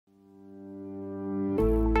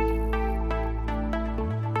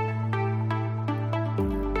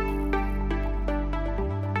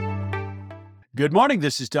Good morning.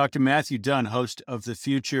 This is Dr. Matthew Dunn, host of The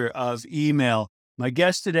Future of Email. My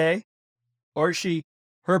guest today, Orshie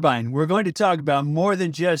Herbein. We're going to talk about more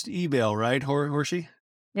than just email, right, Orshie?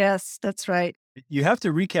 Yes, that's right. You have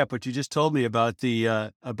to recap what you just told me about your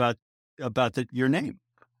name.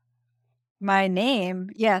 My name,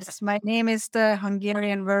 yes, my name is the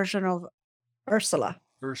Hungarian version of Ursula.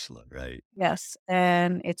 Ursula, right? Yes,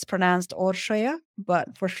 and it's pronounced Orshie,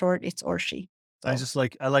 but for short, it's Orshie. I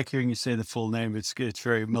like hearing you say the full name. It's good. It's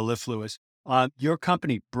very mellifluous. Your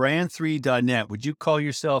company, Brand3.net. Would you call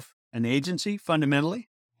yourself an agency fundamentally?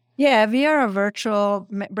 Yeah, we are a virtual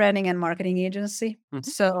branding and marketing agency. Mhm.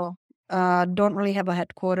 So don't really have a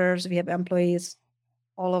headquarters. We have employees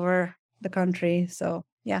all over the country. So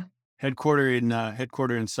yeah. Headquartered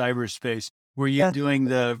in cyberspace. Were you Yes. doing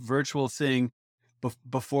the virtual thing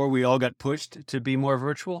before we all got pushed to be more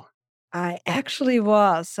virtual? I actually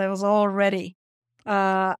was. I was all ready.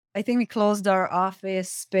 I think we closed our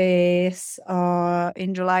office space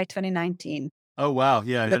in July 2019. Oh, wow.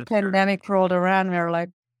 Yeah. The pandemic rolled around. We were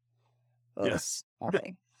like, Yes.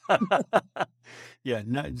 nothing. Yeah.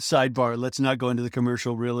 Sidebar. Let's not go into the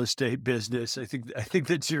commercial real estate business. I think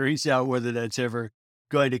the jury's out whether that's ever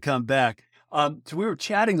going to come back. So we were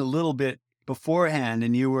chatting a little bit beforehand,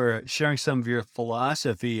 and you were sharing some of your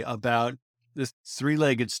philosophy about this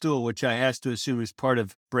three-legged stool, which I have to assume is part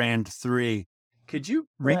of Brand3. Could you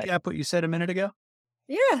Right. recap what you said a minute ago?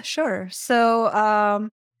 Yeah, sure. So,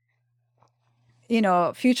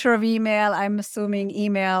 future of email, I'm assuming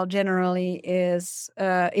email generally is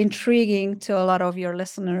intriguing to a lot of your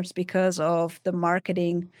listeners because of the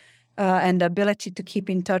marketing and the ability to keep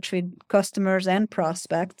in touch with customers and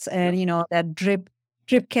prospects. And, that drip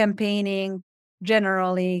campaigning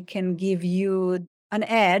generally can give you an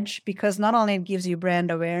edge because not only it gives you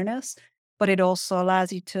brand awareness, but it also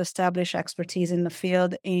allows you to establish expertise in the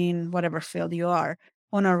field, in whatever field you are,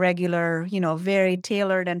 on a regular, very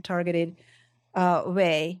tailored and targeted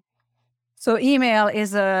way. So email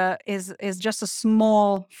is just a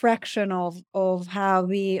small fraction of how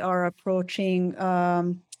we are approaching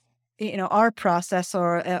our process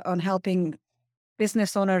or on helping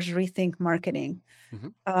business owners rethink marketing.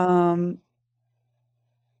 Mhm.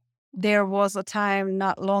 There was a time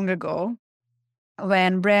not long ago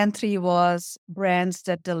when Brand3 was brands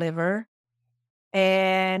that deliver,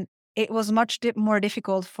 and it was much more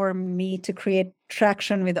difficult for me to create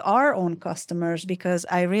traction with our own customers because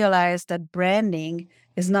I realized that branding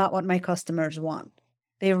is not what my customers want.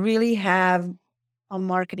 They really have a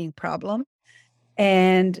marketing problem.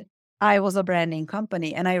 And I was a branding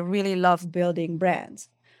company and I really love building brands.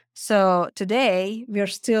 So today we're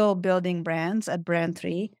still building brands at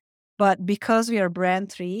Brand3, but because we are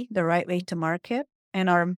Brand3, the right way to market, and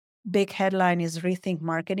our big headline is Rethink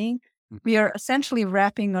Marketing, we are essentially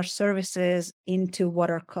wrapping our services into what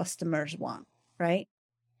our customers want, right?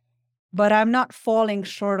 But I'm not falling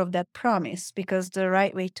short of that promise because the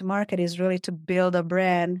right way to market is really to build a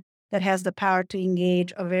brand that has the power to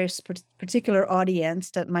engage a very particular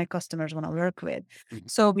audience that my customers want to work with. Mhm.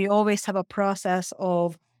 So we always have a process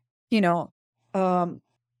of,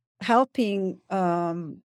 helping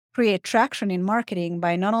create traction in marketing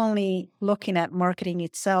by not only looking at marketing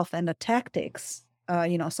itself and the tactics,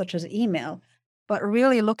 such as email, but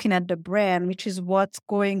really looking at the brand, which is what's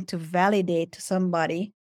going to validate to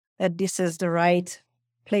somebody that this is the right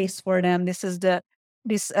place for them. This is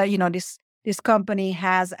this company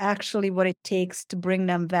has actually what it takes to bring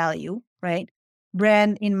them value, right?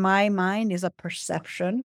 Brand, in my mind, is a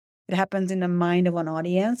perception. It happens in the mind of an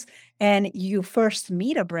audience. And you first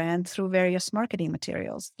meet a brand through various marketing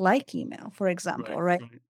materials, like email, for example, right?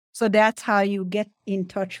 So that's how you get in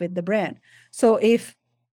touch with the brand. So if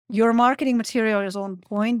your marketing material is on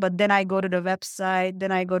point, but then I go to the website,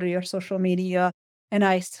 then I go to your social media, and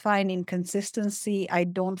I find inconsistency, I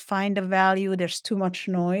don't find the value, there's too much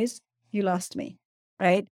noise, you lost me,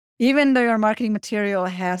 right? Even though your marketing material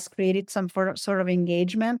has created some sort of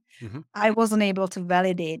engagement, I wasn't able to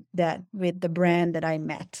validate that with the brand that I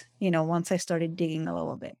met, once I started digging a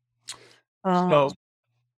little bit. So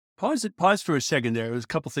pause for a second there. There's a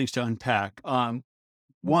couple things to unpack.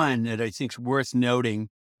 One that I think is worth noting,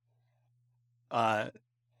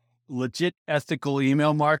 legit ethical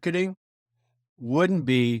email marketing wouldn't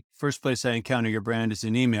be first place I encounter your brand is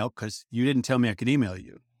an email because you didn't tell me I could email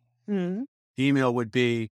you. Mhm. Email would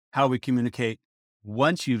be how we communicate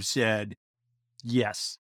once you've said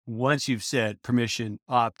yes, once you've said permission,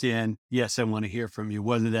 opt in. Yes, I want to hear from you,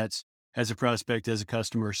 whether that's as a prospect, as a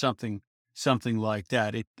customer, or something like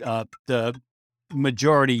that. The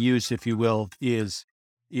majority use, if you will, is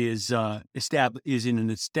in an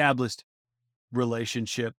established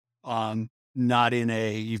relationship. not in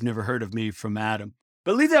a, you've never heard of me from Adam.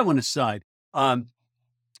 But leave that one aside.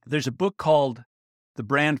 There's a book called The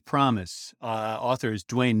Brand Promise. Author is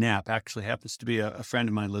Dwayne Knapp, actually happens to be a friend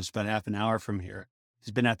of mine, lives about half an hour from here.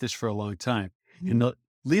 He's been at this for a long time. Mhm. And the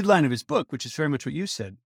lead line of his book, which is very much what you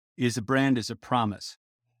said, is a brand is a promise.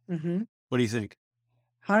 Mhm. What do you think?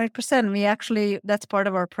 100%. We actually, that's part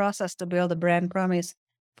of our process to build a brand promise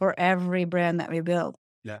for every brand that we build.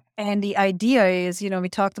 Yeah. And the idea is, we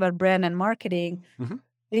talked about brand and marketing. Mhm.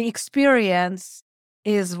 The experience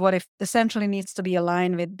is what it essentially needs to be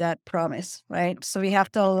aligned with that promise, right? So we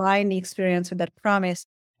have to align the experience with that promise.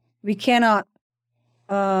 We cannot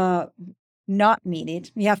not meet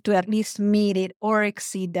it. We have to at least meet it or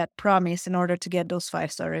exceed that promise in order to get those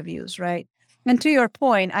 5-star reviews, right? And to your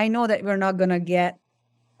point, I know that we're not going to get,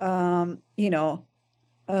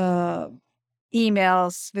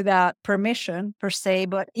 emails without permission per se,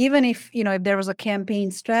 but even if, if there was a campaign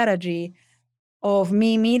strategy of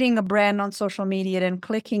me meeting a brand on social media and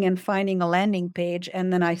clicking and finding a landing page,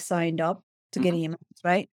 and then I signed up to get emails,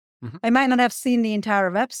 right? Mhm. I might not have seen the entire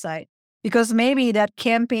website because maybe that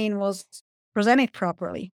campaign was presented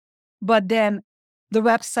properly, but then the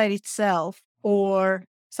website itself or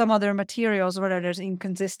some other materials, whether there's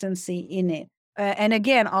inconsistency in it. And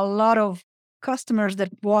again, a lot of customers that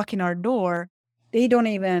walk in our door, they don't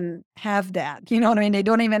even have that. You know what I mean? They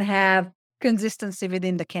don't even have consistency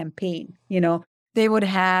within the campaign. They would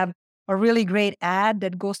have a really great ad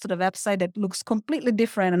that goes to the website that looks completely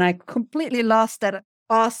different, and I completely lost that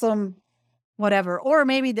awesome whatever. Or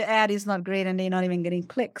maybe the ad is not great and they're not even getting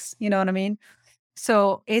clicks. You know what I mean?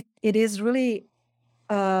 So it is really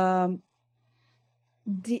the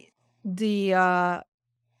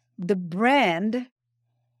brand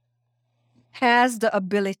has the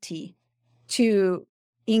ability to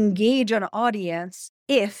engage an audience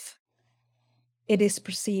if it is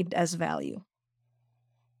perceived as value.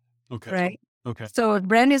 Okay. Right? Okay. So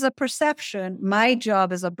brand is a perception. My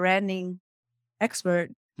job as a branding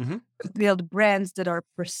expert Mhm. to build brands that are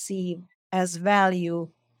perceived as value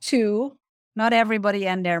to not everybody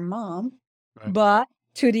and their mom, Right. but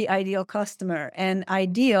to the ideal customer. And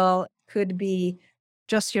ideal could be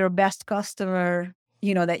just your best customer,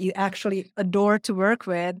 that you actually adore to work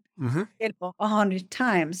with, Mhm. 100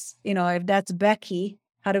 times. If that's Becky,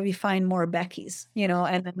 how do we find more Beckys?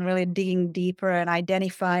 And then really digging deeper and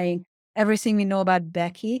identifying everything we know about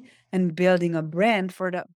Becky and building a brand for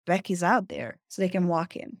the Beckys out there so they can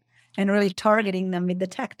walk in and really targeting them with the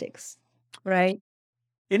tactics, right?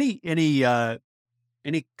 Any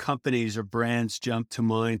companies or brands jump to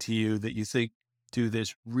mind to you that you think do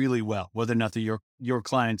this really well, whether or not they're your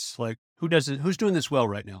clients? Like, who does it? Who's doing this well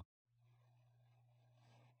right now?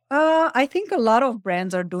 I think a lot of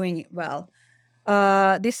brands are doing it well.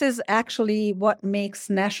 This is actually what makes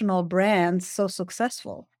national brands so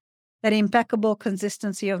successful. That impeccable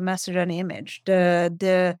consistency of message and image,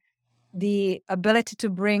 the ability to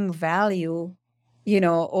bring value,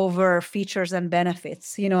 over features and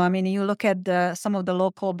benefits. I mean, you look at some of the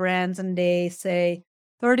local brands and they say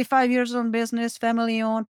 35 years on business, family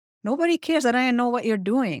owned. Nobody cares. I don't know what you're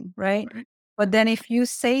doing, right? Right. But then if you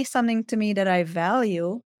say something to me that I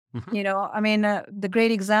value, Mhm. I mean, the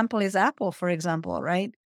great example is Apple, for example,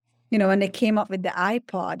 right? When they came up with the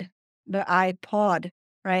iPod,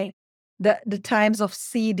 right? The times of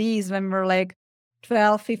CDs when we're like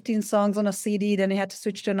 12, 15 songs on a CD, then you had to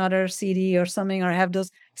switch to another CD or something, or have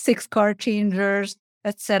those 6 card changers,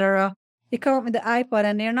 etc. They come up with the iPod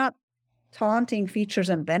and they're not taunting features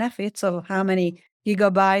and benefits of how many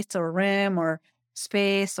gigabytes or RAM or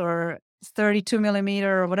space or 32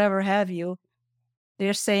 millimeter or whatever have you.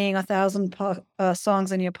 They're saying 1,000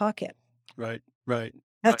 songs in your pocket. Right. Right.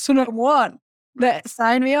 That's what I want.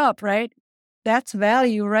 Sign me up, right? That's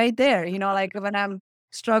value right there. Like when I'm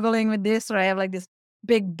struggling with this, or I have like this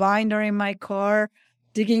big binder in my car,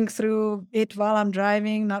 digging through it while I'm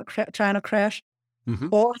driving, not trying to crash. Mhm.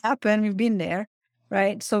 All happen. We've been there,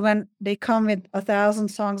 right? So when they come with 1,000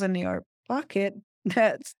 songs in your pocket,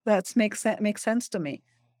 that's makes sense to me,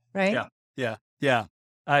 right? Yeah. Yeah. Yeah.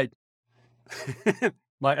 I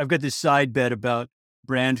I've got this side bet about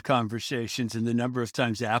brand conversations and the number of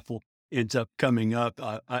times Apple ends up coming up.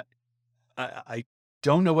 I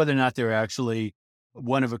don't know whether or not they're actually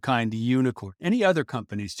one of a kind unicorn. Any other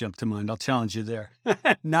companies jump to mind? I'll challenge you there.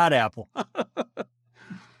 Not Apple.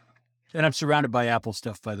 And I'm surrounded by Apple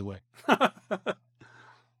stuff, by the way.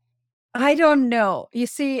 I don't know. You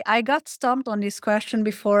see, I got stumped on this question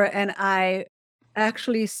before, and I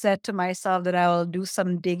actually said to myself that I will do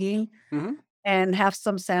some digging Mhm. and have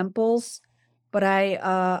some samples. but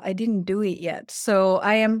I didn't do it yet. So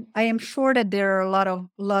I am sure that there are a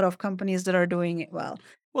lot of companies that are doing it well.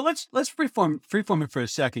 Well, let's freeform it for a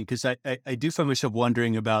second, because I do find myself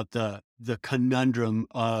wondering about the conundrum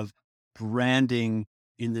of branding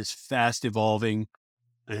in this fast evolving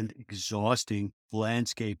and exhausting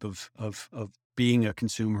landscape of being a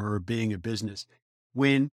consumer or being a business.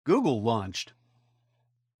 When Google launched,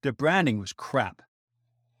 their branding was crap,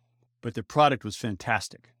 but their product was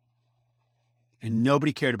fantastic. And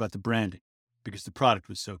nobody cared about the branding because the product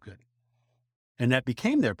was so good. And that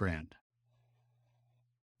became their brand.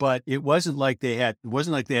 But it wasn't like they had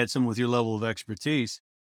someone with your level of expertise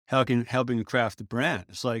helping craft the brand.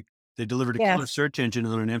 It's like they delivered a killer search engine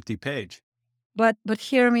on an empty page. But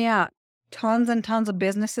hear me out. Tons and tons of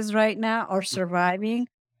businesses right now are surviving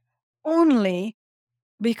only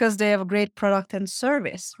because they have a great product and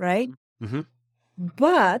service, right? Mm-hmm.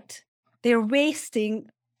 But they're wasting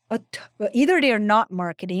either they're not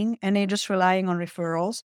marketing and they're just relying on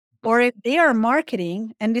referrals, or if they are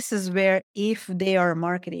marketing, and this is where if they are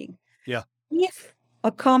marketing. Yeah. If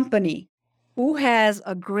a company who has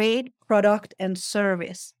a great product and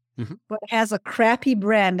service, but has a crappy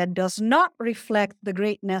brand that does not reflect the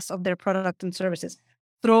greatness of their product and services,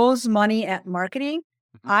 throws money at marketing,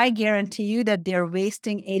 I guarantee you that they're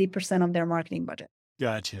wasting 80% of their marketing budget.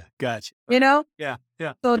 Gotcha. You know? Yeah.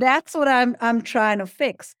 So that's what I'm trying to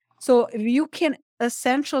fix. So if you can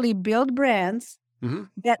essentially build brands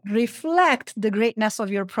that reflect the greatness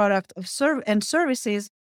of your product and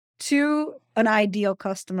services to an ideal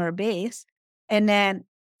customer base, and then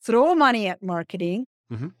throw money at marketing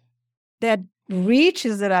that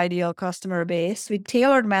reaches that ideal customer base with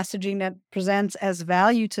tailored messaging that presents as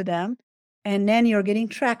value to them, and then you're getting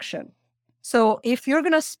traction. So if you're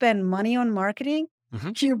going to spend money on marketing,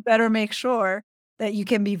 you better make sure that you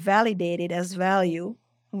can be validated as value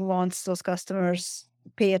once those customers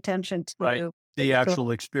pay attention to the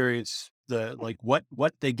actual experience,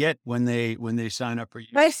 what they get when they sign up for you.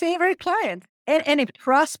 My favorite client. And any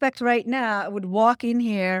prospect right now would walk in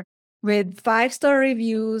here with 5-star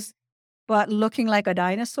reviews, but looking like a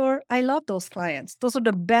dinosaur. I love those clients. Those are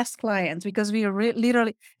the best clients because we are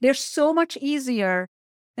literally, they're so much easier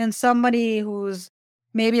than somebody who's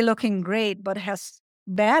maybe looking great, but has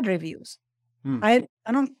bad reviews. I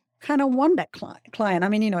don't kind of want that client. I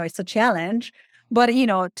mean, it's a challenge, but,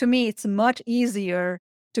 to me, it's much easier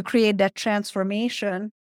to create that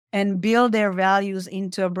transformation and build their values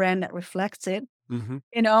into a brand that reflects it,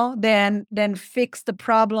 than fix the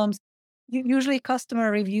problems. Usually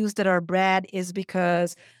customer reviews that are bad is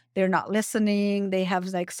because they're not listening. They have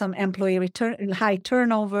like some employee high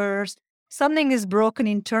turnovers. Something is broken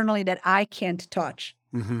internally that I can't touch,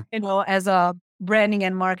 as a branding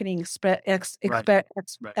and marketing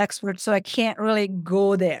expert. So I can't really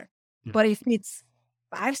go there. But if it's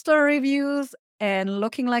 5-star reviews and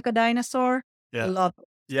looking like a dinosaur, love it.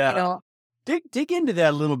 Yeah. Dig into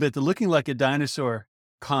that a little bit. The looking like a dinosaur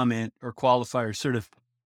comment or qualifier sort of.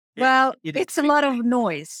 Well, it's a lot of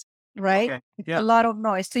noise, right? Okay. It's a lot of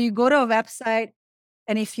noise. So you go to a website,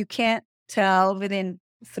 and if you can't tell within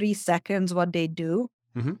 3 seconds what they do,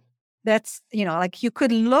 that's, like you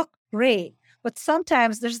could look great, but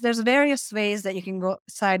sometimes there's various ways that you can go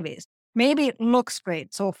sideways. Maybe it looks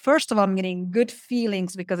great. So first of all, I'm getting good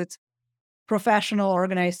feelings because it's professional,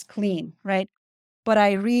 organized, clean, right? But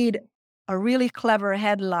I read a really clever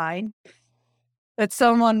headline that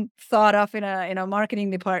someone thought of in a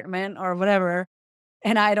marketing department or whatever,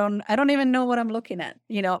 and I don't even know what I'm looking at,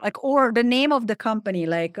 or the name of the company.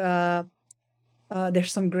 Like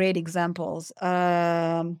there's some great examples.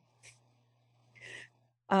 I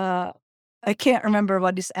can't remember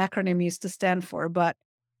what this acronym used to stand for, but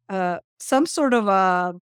some sort of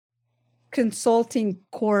a consulting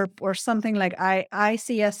corp or something like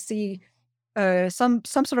ICSC, some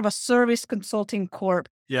sort of a service consulting corp.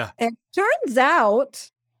 Yeah. It turns out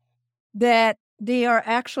that they are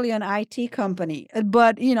actually an IT company.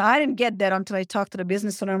 But, I didn't get that until I talked to the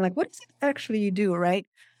business owner. I'm like, what is it actually you do, right?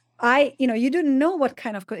 You didn't know what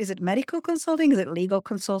kind of, is it medical consulting? Is it legal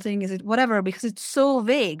consulting? Is it whatever? Because it's so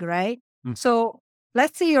vague, right? So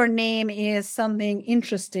let's say your name is something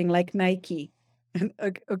interesting like Nike.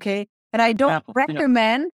 Okay. And I don't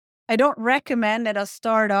recommend that a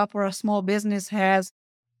startup or a small business has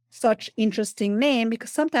such interesting name,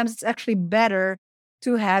 because sometimes it's actually better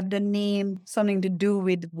to have the name something to do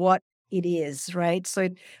with what it is, right? So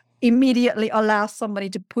it immediately allows somebody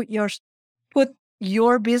to put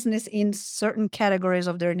your business in certain categories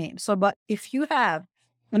of their name. So, but if you have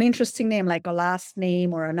an interesting name like a last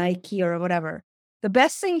name or a Nike or whatever, the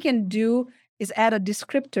best thing you can do is add a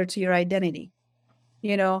descriptor to your identity.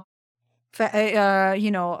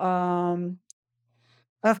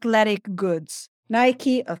 athletic goods,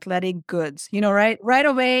 Nike athletic goods, right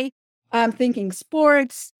away. I'm thinking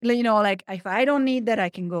sports, like if I don't need that, I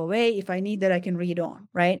can go away. If I need that, I can read on,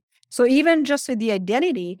 right? So even just with the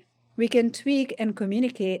identity, we can tweak and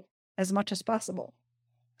communicate as much as possible.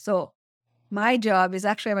 So my job is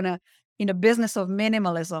actually in a business of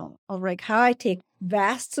minimalism, of like how I take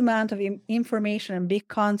vast amount of information and big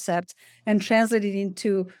concepts and translate it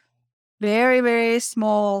into very, very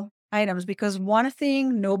small items, because one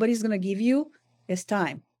thing nobody's going to give you is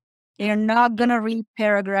time. They're not going to read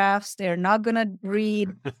paragraphs. They're not going to read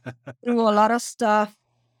through a lot of stuff.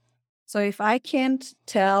 So if I can't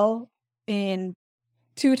tell in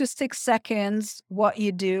 2 to 6 seconds what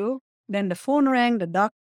you do, then the phone rang, the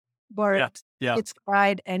dog barked, it's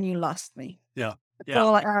cried, and you lost me. Yeah. That's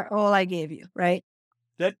all I gave you, right?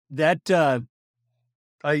 I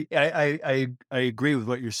agree with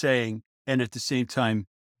what you're saying. And at the same time,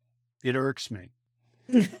 it irks me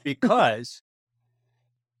because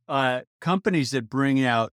companies that bring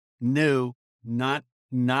out new, not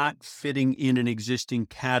fitting in an existing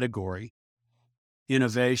category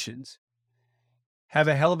innovations have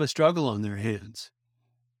a hell of a struggle on their hands,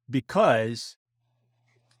 because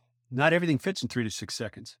not everything fits in 3 to 6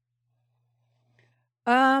 seconds.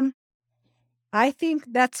 I think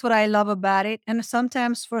that's what I love about it. And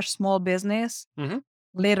sometimes for small business,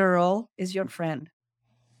 literal is your friend,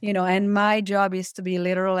 and my job is to be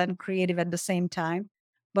literal and creative at the same time.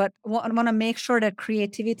 But I want to make sure that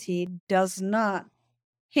creativity does not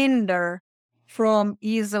hinder from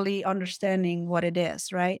easily understanding what it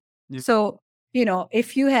is, right? Yep. So,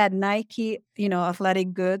 if you had Nike,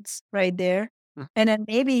 athletic goods right there, and then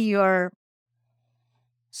maybe you're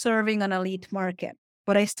serving an elite market,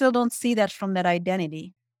 but I still don't see that from that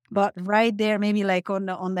identity. But right there, maybe like on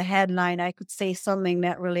the headline, I could say something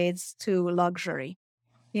that relates to luxury,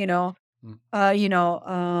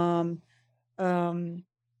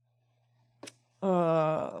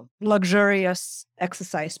 luxurious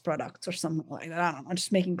exercise products or something like that. I don't know. I'm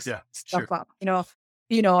just making stuff up,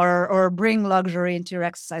 or bring luxury into your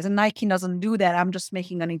exercise. And Nike doesn't do that. I'm just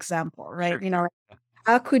making an example, right?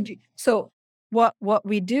 How could you? So what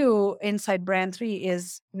we do inside Brand3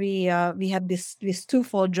 is we have this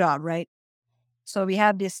twofold job, right? So we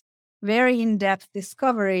have this very in-depth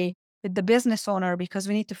discovery with the business owner, because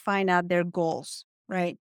we need to find out their goals,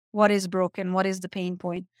 right? What is broken? What is the pain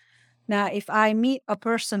point? Now, if I meet a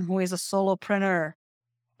person who is a solopreneur,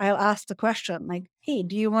 I'll ask the question like, hey,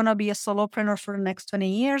 do you want to be a solopreneur for the next 20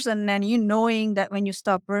 years? And then knowing that when you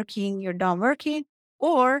stop working, you're done working?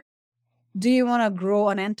 Or do you want to grow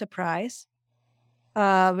an enterprise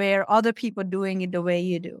where other people are doing it the way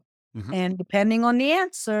you do? And depending on the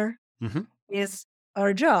answer is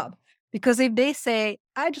our job. Because if they say,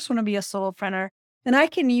 I just want to be a solopreneur, then I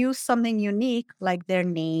can use something unique like their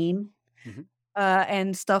name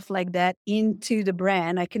and stuff like that into the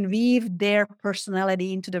brand. I can weave their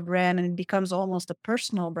personality into the brand, and it becomes almost a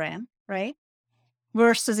personal brand, right?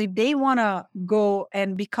 Versus if they want to go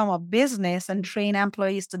and become a business and train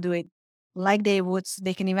employees to do it like they would, so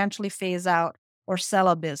they can eventually phase out or sell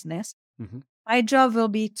a business. My job will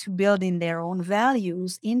be to build in their own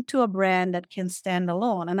values into a brand that can stand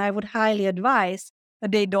alone. And I would highly advise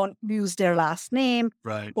that they don't use their last name,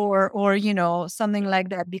 right, or something like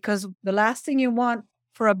that, because the last thing you want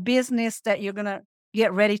for a business that you're going to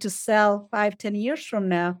get ready to sell 5-10 years from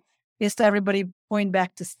now is to everybody point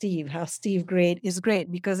back to Steve, how Steve is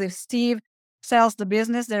great. Because if Steve sells the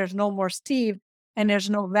business, there's no more Steve and there's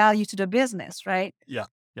no value to the business, right? Yeah.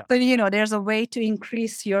 So, there's a way to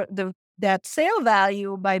increase that sale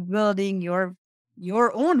value by building your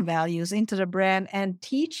own values into the brand and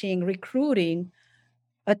recruiting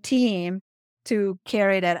a team to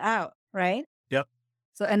carry that out, right? Yep.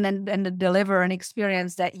 So, and to deliver an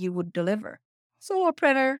experience that you would deliver.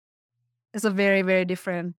 Solopreneur is a very, very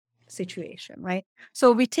different situation, right?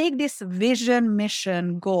 So we take this vision,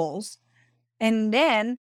 mission, goals, and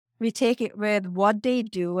then we take it with what they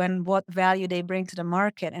do and what value they bring to the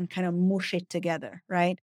market and kind of mush it together,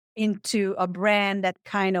 right? Into a brand that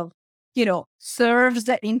kind of, serves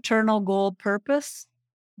that internal goal purpose,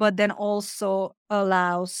 but then also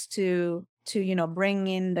allows to bring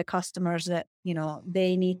in the customers that,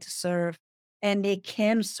 they need to serve, and they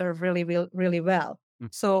can serve really, really, really well.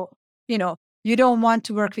 So, you don't want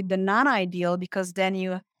to work with the non-ideal, because then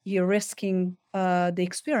you're risking the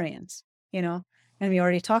experience, and we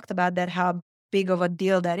already talked about that, how big of a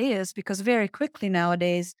deal that is, because very quickly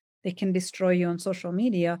nowadays they can destroy you on social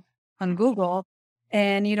media, on Google,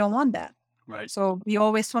 and you don't want that. Right. So we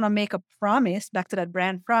always want to make a promise, back to that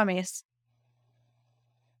brand promise.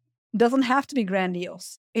 Doesn't have to be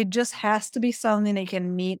grandiose. It just has to be something they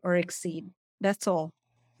can meet or exceed. That's all.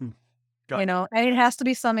 Got And it has to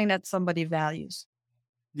be something that somebody values.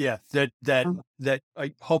 Yeah, that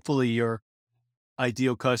hopefully your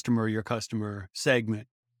ideal customer, your customer segment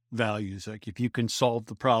values. Like if you can solve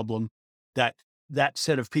the problem that that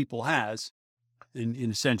set of people has,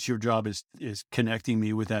 in a sense, your job is connecting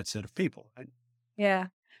me with that set of people. Right? Yeah.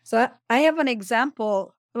 So I have an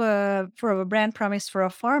example for a brand promise for a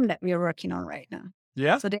farm that we are working on right now.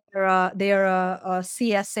 Yeah. So they're a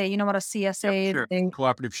CSA. You know what a CSA is? Sure.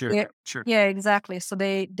 Cooperative share. They're- Sure. Yeah, exactly. So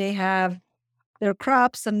they have their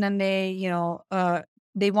crops, and then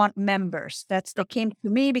they want members. They came to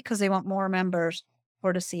me because they want more members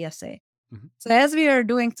for the CSA. Mhm. So as we are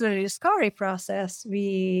doing through the discovery process,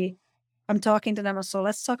 I'm talking to them. So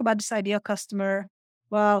let's talk about this ideal customer.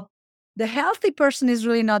 Well, the healthy person is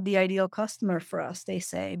really not the ideal customer for us, they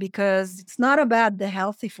say, because it's not about the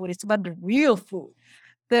healthy food. It's about the real food.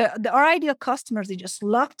 Our ideal customers, they just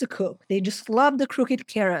love to cook. They just love the crooked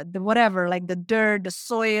carrot, the whatever, like the dirt, the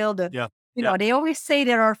soil, Yeah. they always say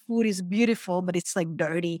that our food is beautiful, but it's like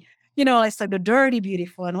dirty. It's like the dirty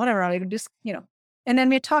beautiful and whatever. Like just, and then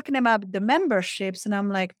we're talking about the memberships, and I'm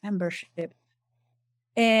like, membership.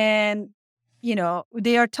 And,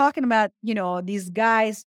 they are talking about, these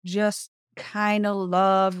guys just kind of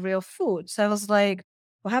love real food. So I was like,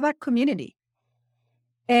 well, how about community?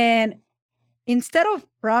 And instead of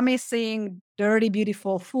promising dirty,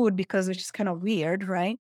 beautiful food, because it's just kind of weird,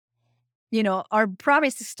 right? Our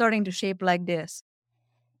promise is starting to shape like this.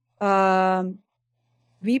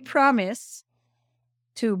 We promise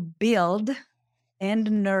to build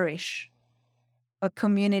and nourish a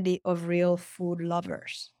community of real food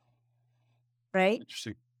lovers, right?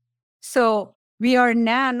 Interesting. So we are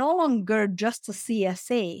now no longer just a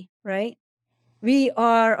CSA, right? We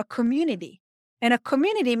are a community. And a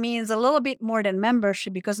community means a little bit more than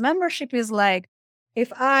membership, because membership is like,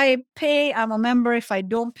 if I pay, I'm a member. If I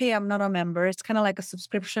don't pay, I'm not a member. It's kind of like a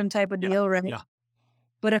subscription type of deal, right? Yeah.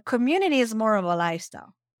 But a community is more of a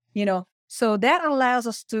lifestyle, So that allows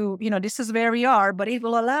us to, this is where we are, but it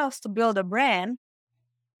will allow us to build a brand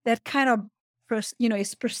that kind of,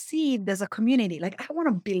 is perceived as a community. Like, I want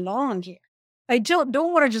to belong here. I don't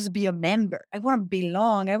want to just be a member. I want to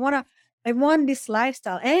belong. I want this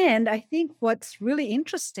lifestyle. And I think what's really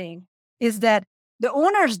interesting is that the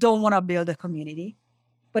owners don't want to build a community.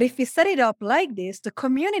 But if we set it up like this, the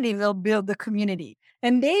community will build the community,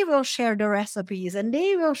 and they will share the recipes, and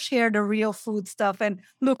they will share the real food stuff. And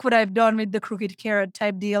look what I've done with the crooked carrot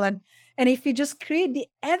type deal. And if we just create the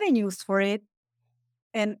avenues for it,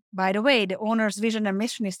 and by the way, the owner's vision and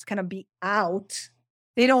mission is to kind of be out.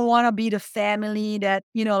 They don't want to be the family that,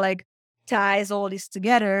 like ties all this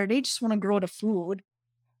together. They just want to grow the food.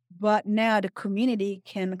 But now the community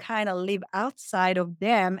can kind of live outside of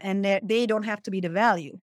them, and they don't have to be the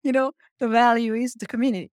value. The value is the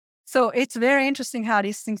community. So it's very interesting how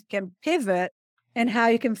these things can pivot, and how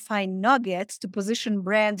you can find nuggets to position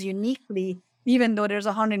brands uniquely, even though there's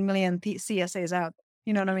 100 million CSAs out.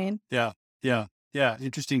 You know what I mean? Yeah.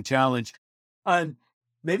 Interesting challenge.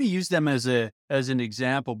 Maybe use them as an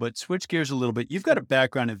example, but switch gears a little bit. You've got a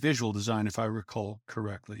background in visual design, if I recall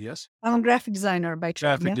correctly. Yes, I'm a graphic designer by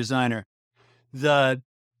trade. graphic designer. The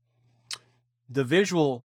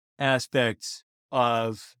visual aspects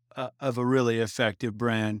of a really effective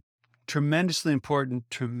brand, tremendously important,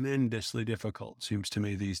 tremendously difficult, seems to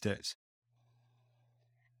me these days.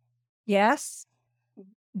 Yes,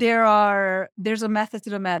 there's a method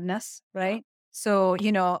to the madness, right? So,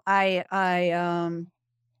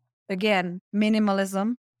 again,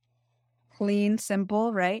 minimalism, clean,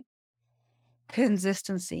 simple, right?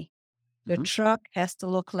 Consistency. The truck has to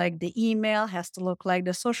look like the email, has to look like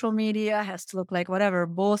the social media, has to look like whatever,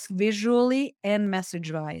 both visually and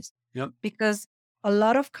message-wise. Yep. Because a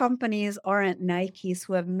lot of companies aren't Nikes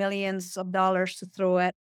who have millions of dollars to throw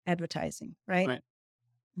at advertising, right? Right.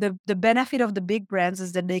 The benefit of the big brands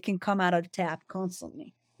is that they can come out of the tap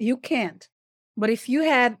constantly. You can't. But if you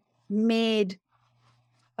had made,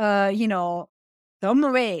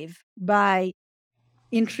 some wave by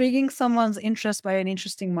intriguing someone's interest by an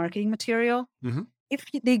interesting marketing material, if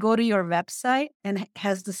they go to your website and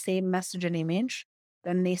has the same message and image,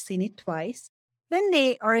 then they've seen it twice. Then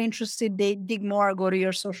they are interested. They dig more, go to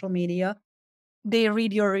your social media. They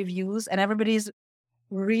read your reviews, and everybody's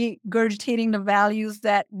regurgitating the values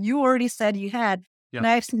that you already said you had. Yeah. And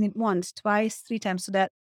I've seen it once, twice, 3 times. So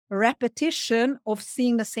that repetition of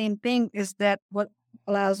seeing the same thing is that what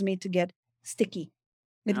allows me to get sticky.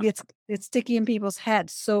 It's sticky in people's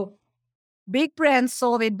heads. So big brands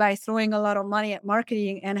solve it by throwing a lot of money at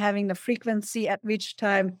marketing and having the frequency at which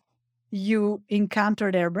time you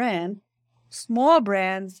encounter their brand. Small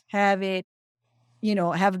brands have it,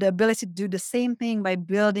 have the ability to do the same thing by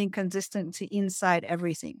building consistency inside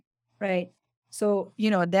everything, right? So,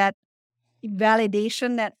 that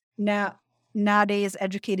validation that nowadays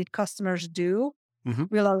educated customers do Mm-hmm.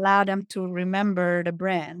 will allow them to remember the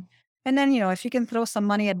brand. And then, if you can throw some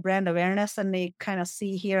money at brand awareness and they kind of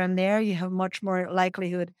see here and there, you have much more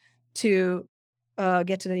likelihood to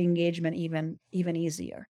get to the engagement even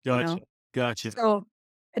easier. Gotcha. So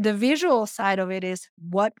the visual side of it is,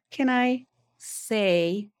 what can I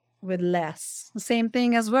say with less? The same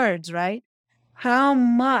thing as words, right? How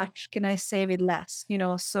much can I say with less?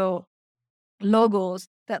 So logos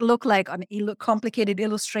that look like an complicated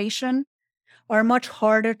illustration are much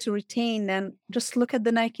harder to retain than just look at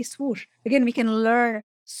the Nike swoosh. Again, we can learn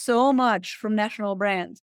so much from national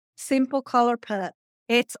brands. Simple color palette.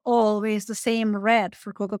 It's always the same red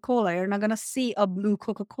for Coca-Cola. You're not going to see a blue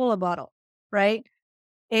Coca-Cola bottle, right?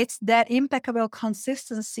 It's that impeccable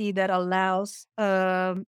consistency that allows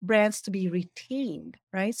brands to be retained,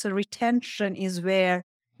 right? So retention is where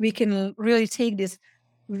we can really take this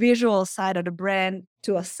visual side of the brand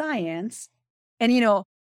to a science. And,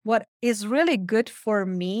 what is really good for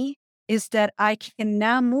me is that I can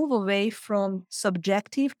now move away from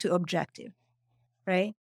subjective to objective,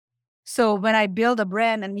 right? So when I build a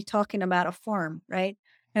brand and we're talking about a farm, right?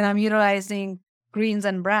 And I'm utilizing greens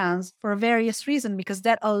and browns for various reasons because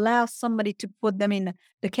that allows somebody to put them in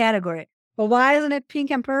the category. But why isn't it pink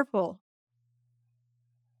and purple?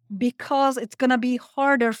 Because it's going to be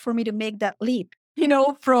harder for me to make that leap,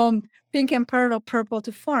 from pink and purple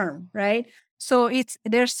to farm, right? So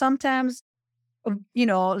there's sometimes, we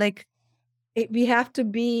have to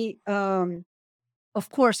be, of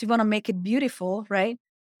course, we want to make it beautiful, right?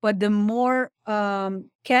 But the more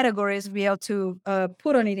categories we have to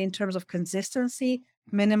put on it in terms of consistency,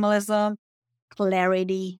 minimalism,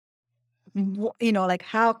 clarity, like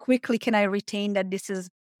how quickly can I retain that this is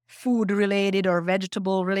food related or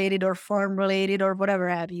vegetable related or farm related or whatever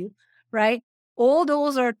have you, right? All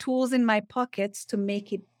those are tools in my pockets to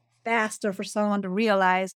make it faster for someone to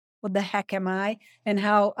realize what the heck am I and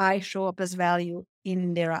how I show up as value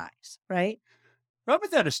in their eyes, right? Run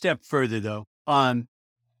with that a step further, though. And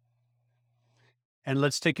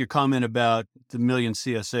let's take your comment about the million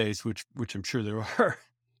CSAs, which I'm sure there are.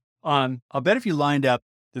 I'll bet if you lined up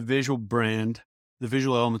the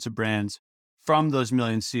visual elements of brands from those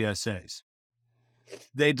million CSAs,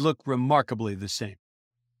 they'd look remarkably the same.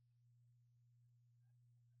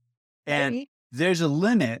 And Maybe. there's a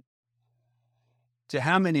limit to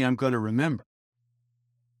how many I'm going to remember.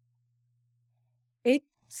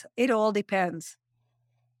 It all depends.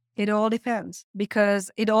 It all depends because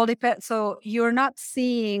it all depends. So you're not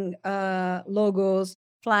seeing logos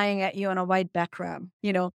flying at you on a white background,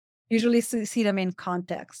 usually see them in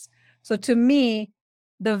context. So to me,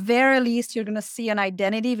 the very least you're going to see an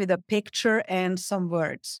identity with a picture and some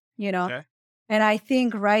words, Okay. And I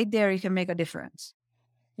think right there you can make a difference,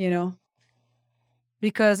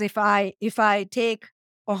 because if I take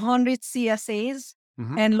 100 CSAs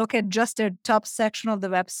and look at just their top section of the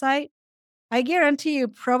website, I guarantee you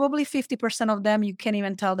probably 50% of them, you can't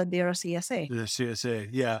even tell that they're a CSA. The CSA.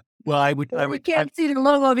 Yeah. Well, You can't see the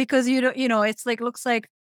logo because it's like, looks like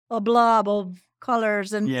a blob of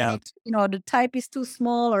colors and, the type is too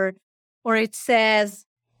small or it says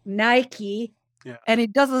Nike and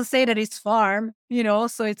it doesn't say that it's farm,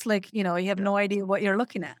 so it's like, you have no idea what you're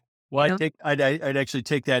looking at. Well, I'd actually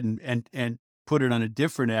take that and put it on a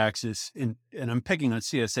different axis and I'm picking on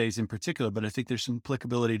CSAs in particular, but I think there's some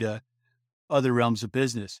applicability to other realms of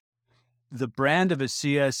business. The brand of a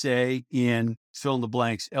CSA in fill in the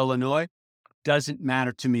blanks, Illinois, doesn't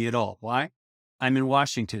matter to me at all. Why? I'm in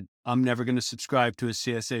Washington. I'm never going to subscribe to a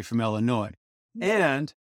CSA from Illinois.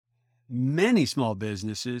 And many small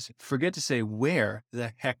businesses forget to say where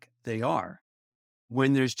the heck they are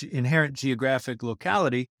when there's inherent geographic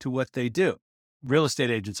locality to what they do. Real estate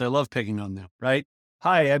agents, I love picking on them, right?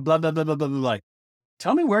 Hi, I blah, blah, blah, blah, blah, blah.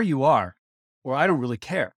 Tell me where you are, or I don't really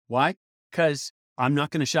care. Why? Because I'm not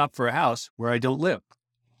going to shop for a house where I don't live.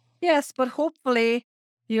 Yes, but hopefully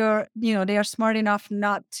they are smart enough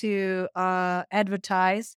not to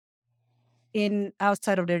advertise in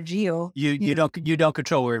outside of their geo. You don't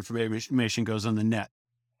control where information goes on the net.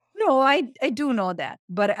 No, I do know that,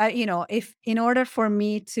 but if in order for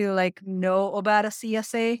me to know about a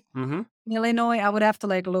CSA in Illinois, I would have to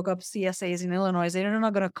look up CSAs in Illinois. They're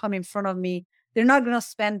not going to come in front of me. They're not going to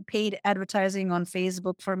spend paid advertising on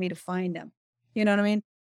Facebook for me to find them. You know what I mean?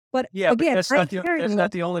 But again, but that's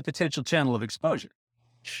not the only potential channel of exposure.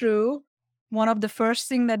 True. One of the first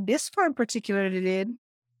thing that this firm particularly did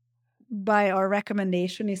by our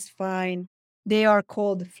recommendation is fine. They are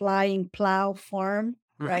called Flying Plow Farm,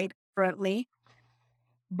 right? Currently.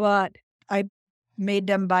 But I made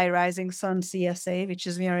them buy Rising Sun CSA, which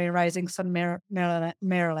is near Rising Sun,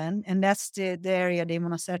 Maryland. And that's the area they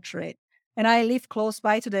want to saturate. And I live close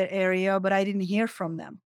by to that area, but I didn't hear from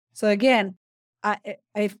them. So again, I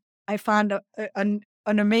found an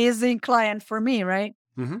amazing client for me, right?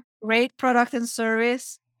 Great product and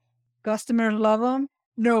service. Customers love them.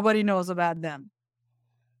 Nobody knows about them.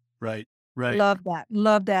 Right. Love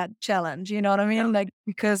that challenge. You know what I mean? Like,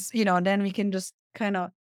 because, then we can just kind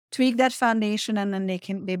of tweak that foundation, and then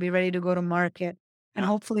they'll be ready to go to market. And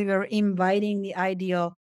hopefully we're inviting the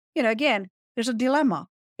ideal, again, there's a dilemma.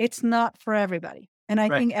 It's not for everybody. And I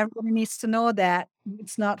think everybody needs to know that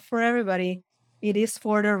it's not for everybody. It is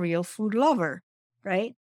for the real food lover,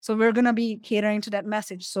 right? So we're going to be catering to that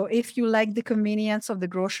message. So if you like the convenience of the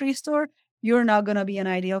grocery store, you're not going to be an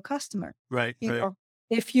ideal customer. Right. know,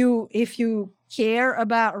 if you care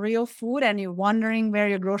about real food and you're wondering where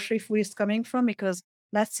your grocery food is coming from, because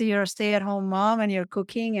let's say you're a stay-at-home mom and you're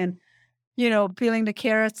cooking and, peeling the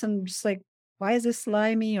carrots and just like, why is this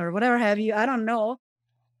slimy or whatever have you? I don't know.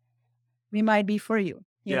 We might be for you,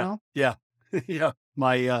 you know? Yeah. Yeah.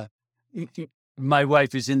 My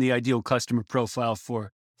wife is in the ideal customer profile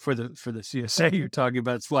for the CSA you're talking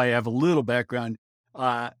about. That's why I have a little background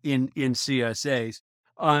in CSAs.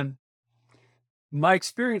 My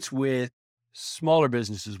experience with smaller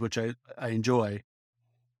businesses, which I enjoy,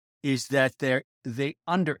 is that they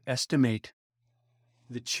underestimate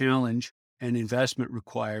the challenge and investment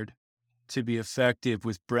required to be effective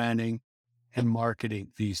with branding and marketing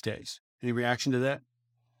these days. Any reaction to that?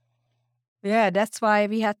 Yeah, that's why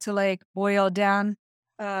we had to boil down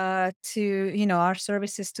to our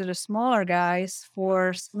services to the smaller guys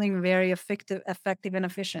for something very effective and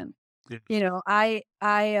efficient. Yeah.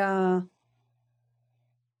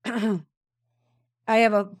 I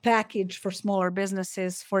have a package for smaller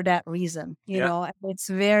businesses for that reason. It's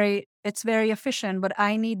very efficient, but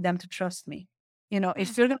I need them to trust me.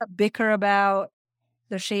 If you're gonna bicker about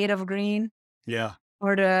the shade of green,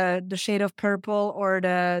 or the shade of purple, or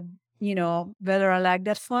the whether I like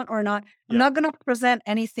that font or not, I'm not gonna present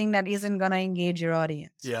anything that isn't gonna engage your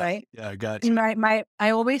audience, right? Yeah, I got you. I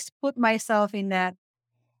always put myself in that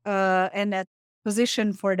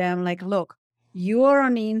position for them. Like, look, you're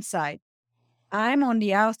on the inside. I'm on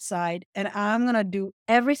the outside, and I'm going to do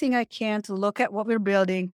everything I can to look at what we're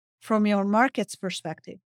building from your market's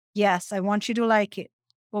perspective. Yes, I want you to like it,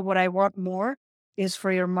 but what I want more is for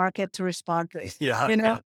your market to respond to it.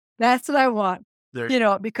 Yeah. That's what I want.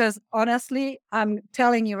 Because honestly, I'm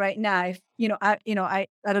telling you right now, if I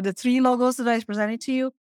out of the 3 logos that I presented to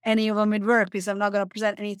you, any of them would work, because I'm not going to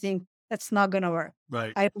present anything that's not going to work.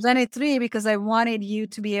 Right. I presented 3 because I wanted you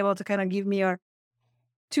to be able to kind of give me your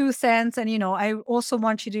 2 cents. And, I also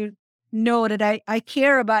want you to know that I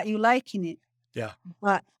care about you liking it. Yeah.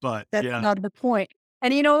 But that's not the point.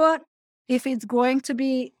 And you know what? If it's going to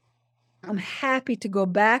be, I'm happy to go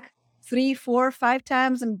back 3, 4, 5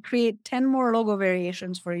 times and create 10 more logo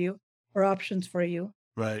variations for you or options for you.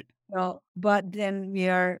 Right. Well, but then we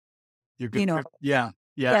are, You're good. Yeah.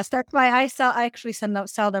 Yes, that's why I actually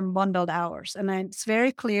sell them bundled hours. And it's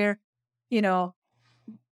very clear,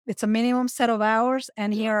 it's a minimum set of hours,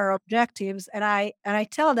 and here are objectives. And I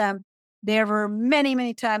tell them there were many,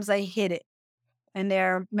 many times I hit it. And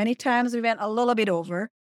there are many times we went a little bit over.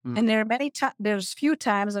 And there's few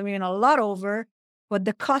times we went a lot over, but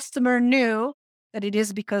the customer knew that it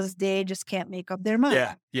is because they just can't make up their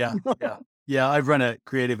mind. Yeah. Yeah. I've run a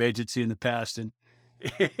creative agency in the past, and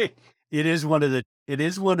it is one of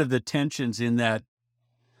the tensions in that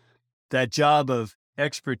job of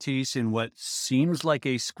expertise in what seems like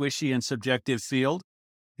a squishy and subjective field.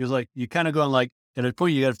 You're like, you kind of going like, at a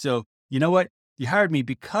point you got to go, you know what? You hired me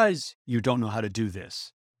because you don't know how to do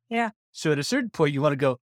this. Yeah. So at a certain point you want to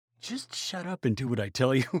go, just shut up and do what I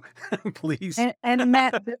tell you, please. And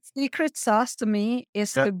Matt, the secret sauce to me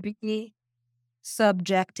is to be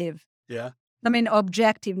subjective. Yeah. I mean,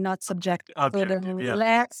 objective, not subjective. So the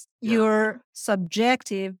less you're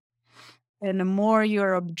subjective, and the more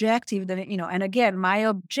you're objective, then, and again, my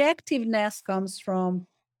objectiveness comes from,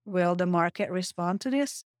 will the market respond to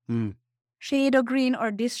this? Shade of green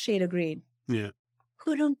or this shade of green? Yeah.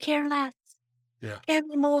 Couldn't care less. Yeah. Can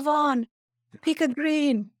we move on? Pick a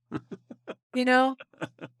green. It's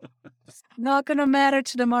not going to matter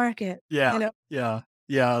to the market. Yeah. Yeah.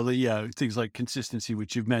 Things like consistency,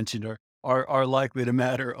 which you've mentioned, are likely to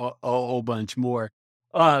matter a whole bunch more.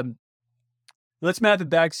 Let's map it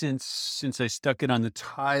back since I stuck it on the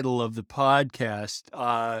title of the podcast.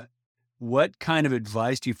 what kind of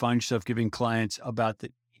advice do you find yourself giving clients about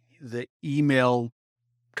the email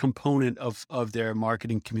component of their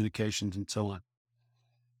marketing communications and so on?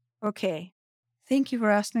 Okay. Thank you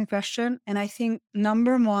for asking the question. And I think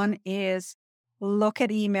number one is look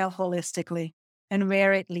at email holistically and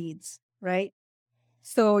where it leads, right?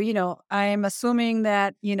 So, I'm assuming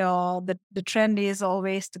that, the trend is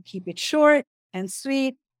always to keep it short and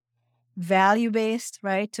sweet, value based,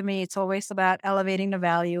 right? To me, it's always about elevating the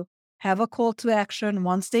value, have a call to action.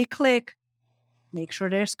 Once they click, make sure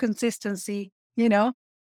there's consistency,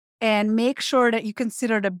 and make sure that you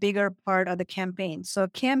consider the bigger part of the campaign. So a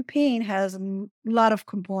campaign has a lot of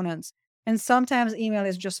components, and sometimes email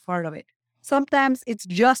is just part of it. Sometimes it's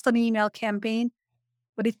just an email campaign,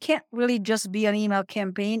 but it can't really just be an email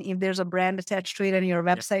campaign if there's a brand attached to it and your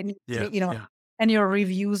website, and your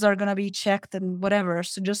reviews are going to be checked and whatever.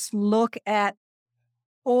 So just look at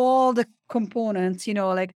all the components,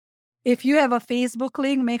 like if you have a Facebook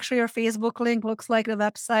link, make sure your Facebook link looks like the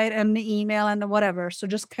website and the email and the whatever. So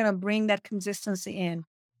just kind of bring that consistency in.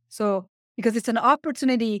 So, because it's an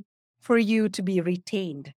opportunity for you to be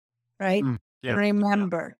retained, right?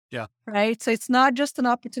 Remember, right? So it's not just an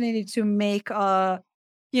opportunity to make, that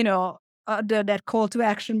call to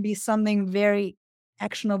action be something very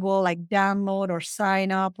actionable, like download or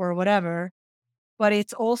sign up or whatever. But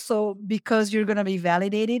it's also because you're going to be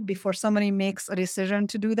validated before somebody makes a decision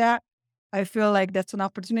to do that. I feel like that's an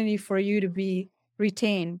opportunity for you to be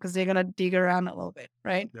retained because they're going to dig around a little bit,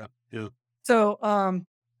 right? Yeah. So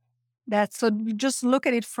so you just look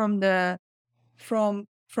at it from a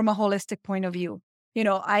holistic point of view.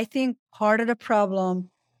 I think part of the problem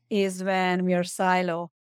is when we are silo.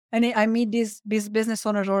 And I meet these business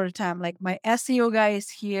owners all the time. Like my SEO guy is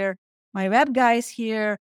here, my web guy is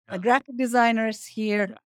here, a graphic designer is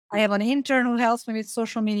here. I have an intern who helps me with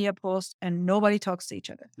social media posts, and nobody talks to each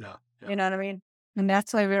other. You know what I mean? And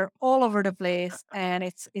that's why we're all over the place, and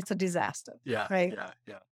it's a disaster. Right?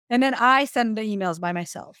 Yeah. And then I send the emails by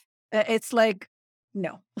myself. It's like,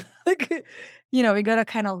 no, we got to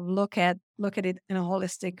kind of look at it in a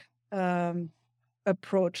holistic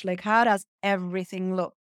approach. Like, how does everything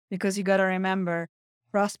look? Because you got to remember,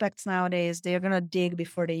 prospects nowadays, they're going to dig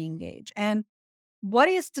before they engage. And what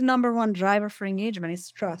is the number one driver for engagement?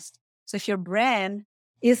 It's trust. So if your brand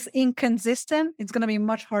is inconsistent, it's going to be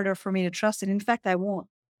much harder for me to trust it. In fact, I won't,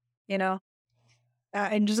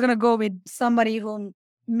 I'm just going to go with somebody who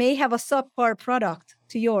may have a subpar product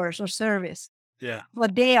to yours or service.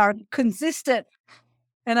 But they are consistent,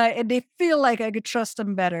 and they feel like I could trust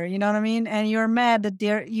them better. You know what I mean? And you're mad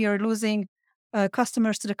that you're losing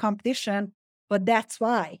customers to the competition, but that's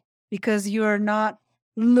why, because you're not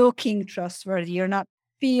looking trustworthy. You're not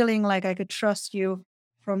feeling like I could trust you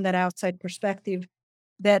from that outside perspective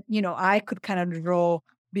that, I could kind of draw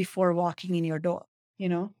before walking in your door,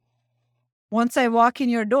 Once I walk in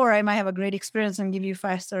your door, I might have a great experience and give you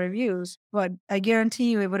 5-star reviews, but I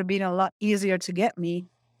guarantee you it would have been a lot easier to get me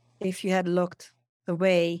if you had looked the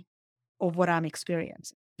way of what I'm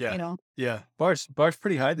experiencing. Yeah. Bar's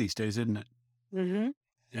pretty high these days, isn't it? Mm-hmm.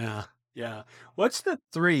 Yeah. What's the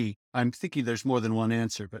 3? I'm thinking there's more than one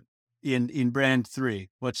answer, but in Brand3,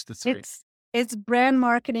 what's the 3? It's brand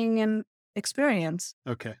marketing and experience.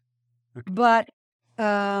 Okay. But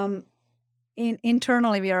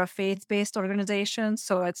internally, we are a faith-based organization,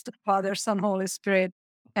 so it's the Father, Son, Holy Spirit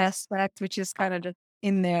aspect, which is kind of just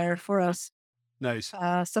in there for us. Nice.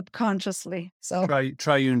 Subconsciously. So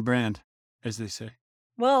triune brand, as they say.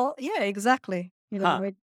 Well, yeah, exactly.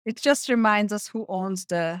 It just reminds us who owns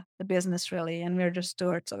the business, really, and we're just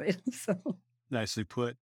stewards of it. So nicely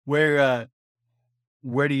put. Where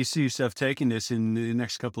do you see yourself taking this in the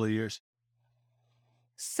next couple of years?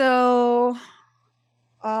 So,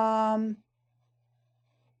 I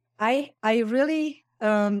really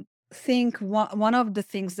think one of the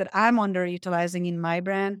things that I'm underutilizing in my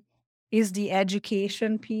brand is the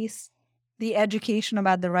education piece, the education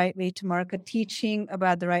about the right way to market, teaching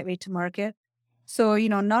about the right way to market. So,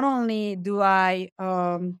 not only do I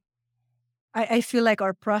feel like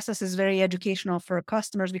our process is very educational for our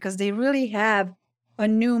customers because they really have a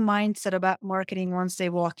new mindset about marketing once they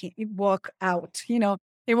walk out.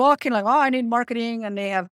 They walk in like, oh, I need marketing, and they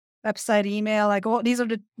have website, email, like, oh, these are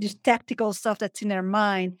the tactical stuff that's in their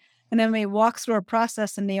mind. And then they walk through our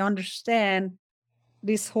process and they understand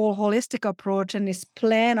this whole holistic approach and this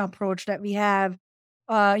plan approach that we have,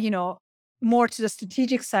 more to the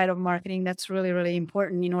strategic side of marketing. That's really, really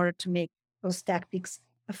important in order to make those tactics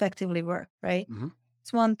effectively work, right? Mm-hmm.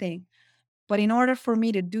 It's one thing. But in order for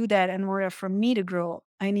me to do that, in order for me to grow,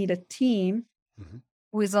 I need a team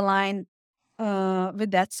who is aligned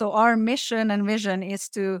with that. So our mission and vision is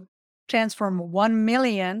to transform 1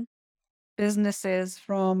 million businesses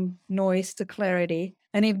from noise to clarity.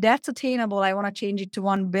 And if that's attainable, I want to change it to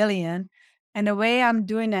 1 billion. And the way I'm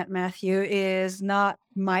doing that, Matthew, is not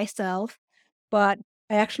myself, but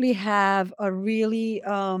I actually have a really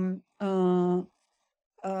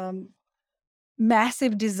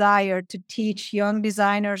massive desire to teach young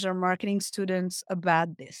designers or marketing students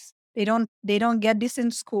about this. They don't get this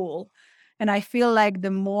in school. And I feel like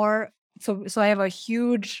the more, so I have a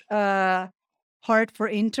huge heart for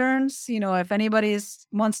interns. If anybody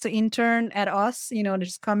wants to intern at us,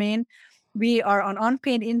 just come in. We are on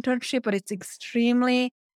unpaid internship, but it's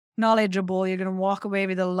extremely knowledgeable. You're going to walk away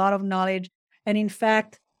with a lot of knowledge. And in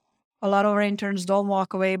fact, a lot of our interns don't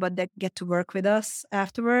walk away, but they get to work with us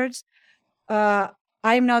afterwards. I'm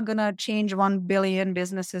not going to change 1 billion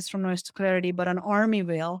businesses from noise to clarity, but an army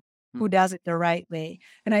will, who does it the right way.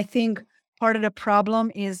 And I think part of the problem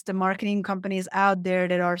is the marketing companies out there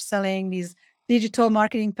that are selling these digital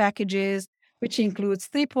marketing packages, which includes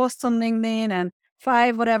 3 posts on LinkedIn and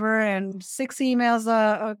 5 whatever and 6 emails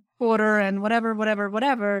a quarter and whatever.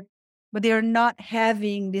 But they're not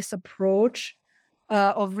having this approach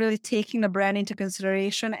of really taking the brand into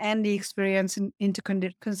consideration and the experience into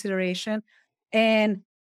consideration. And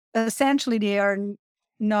essentially they are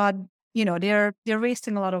not, they're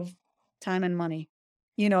wasting a lot of time and money,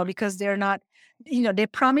 because they're not, they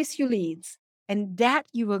promise you leads and that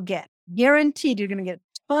you will get. Guaranteed you're going to get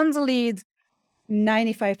tons of leads.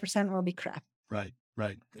 95% will be crap. Right.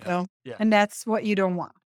 Yeah. So, and that's what you don't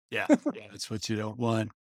want. Yeah. That's what you don't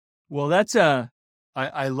want. Well, that's I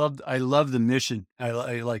love the mission. I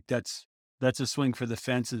like that's a swing for the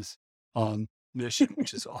fences mission,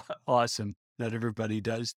 which is awesome. Not everybody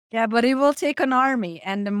does. Yeah, but it will take an army,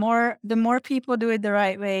 and the more people do it the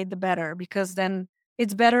right way, the better, because then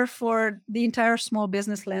it's better for the entire small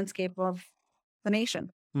business landscape of the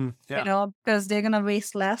nation. Because they're gonna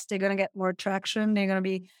waste less, they're gonna get more traction, they're gonna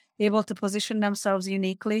be able to position themselves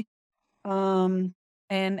uniquely, and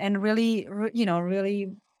really,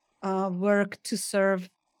 really work to serve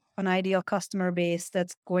an ideal customer base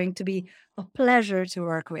that's going to be a pleasure to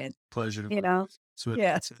work with. So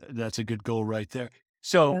that's a good goal right there.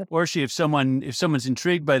 So, Orshie, if someone's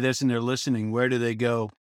intrigued by this and they're listening, where do they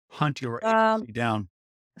go hunt your agency down?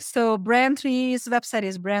 So Brand3's website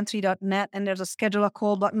is brand3.net, and there's a schedule a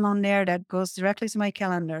call button on there that goes directly to my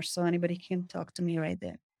calendar, so anybody can talk to me right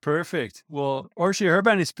there. Perfect. Well, Orshie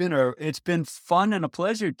Herbein, it's been fun and a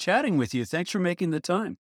pleasure chatting with you. Thanks for making the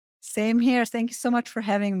time. Same here. Thank you so much for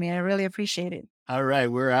having me. I really appreciate it. All right,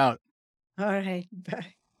 we're out. All right.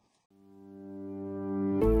 Bye.